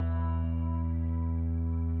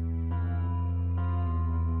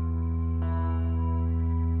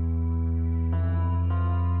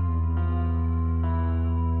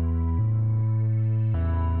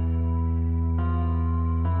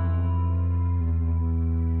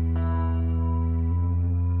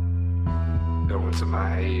Going to my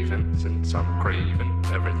haven, since I'm craving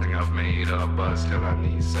everything I've made up, but still I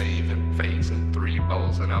need saving. Facing 3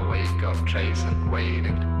 bowls and I wake up chasing,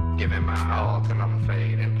 waiting, giving my all till I'm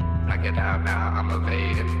fading. I get out now, I'm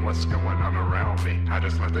evading what's going on around me. I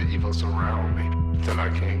just let the evil surround me, till I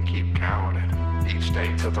can't keep counting. Each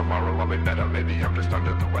day till tomorrow I'll be better. Maybe I'm just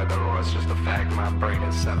under the weather, or it's just a fact my brain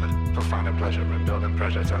is severed from finding pleasure and building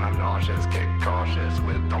pressure till I'm nauseous. Get cautious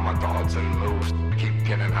with all my thoughts and moves. Keep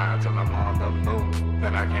getting high till I'm on the moon,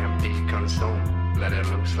 then I can't be consumed. Let it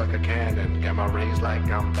loose like a cannon, get my rays like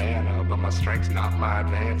I'm Bannon, but my strength's not my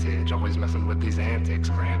advantage. Always messing with these antics,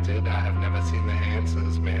 granted I have never seen the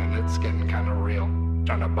answers, man, it's getting kinda real.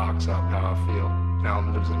 Trying to box up how I feel. Now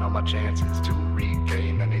I'm losing all my chances to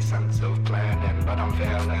regain any sense of planning, but I'm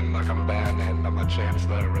failing like I'm Bannon. I'm a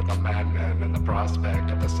chancellor of the madmen, and the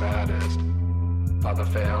prospect of the saddest. Father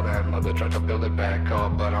failed and mother tried to build it back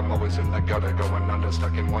up, but I'm always in the gutter going under,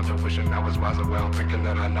 stuck in wonder, wishing I was wiser, well, thinking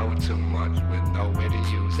that I know too much with no way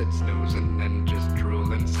to use it. Snoozing and just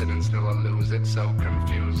drooling, sitting still I lose it, so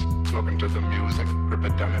confused. Smoking to the music, rip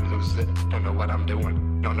it down and lose it. Don't know what I'm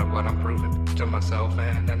doing, don't know what I'm proving to myself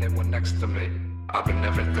and anyone next to me. I've been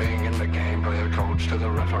everything in the game, player coach to the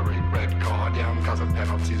referee, red card, yeah, I'm causing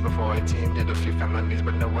penalties before 18, did a few felonies,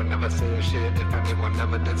 but no one ever said shit. If anyone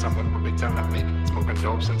ever did, someone would be telling me. Smoking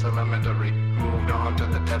dope since elementary, moved on to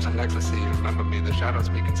the depths and ecstasy. Remember me, the shadow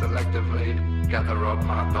speaking selectively. Gather up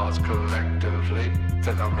my thoughts collectively,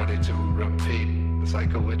 till I'm ready to repeat. The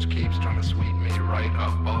cycle which keeps trying to sweep me right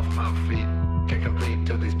up off my feet. Can't complete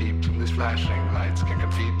to these beeps and these flashing lights. Can't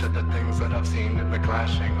compete to the things that I've seen in the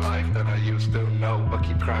clashing life that I used to know, but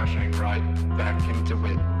keep crashing right back into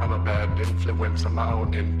it. I'm a bad influence on my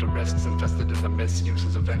own interests, invested in the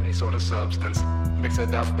misuses of any sort of substance. Mix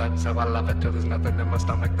it up, that's how I love it, till there's nothing in my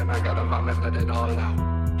stomach, then I gotta vomit, let it all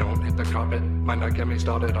out. Don't hit the carpet, might not get me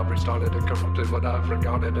started. I've restarted and corrupted what I've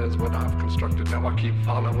regarded as what I've constructed. Now I keep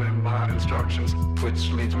following my instructions, which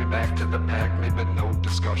leads me back to the pact, maybe no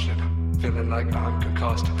discussion. Feeling like I'm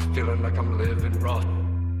concussed, feeling like I'm living rough.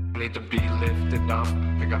 Need to be lifted up,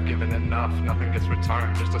 think I've given enough. Nothing gets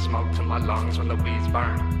returned, just a smoke to my lungs when the weeds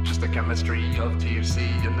burn. Just the chemistry of THC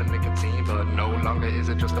and the nicotine, but no longer is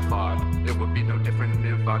it just a thought. It would be no different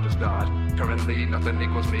if I just died. Currently nothing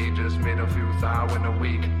equals me, just made a few thou in a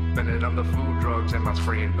week. Spend it on the food, drugs, and my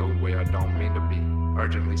screen, the way I don't mean to be.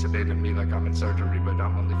 Urgently sedating me like I'm in surgery, but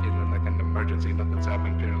I'm only feeling like an emergency. Nothing's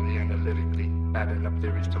happened purely analytically. Adding up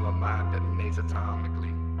theories to my mind, detonates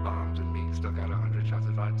atomically. Bombs in me, still got 100 shots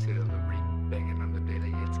of artillery.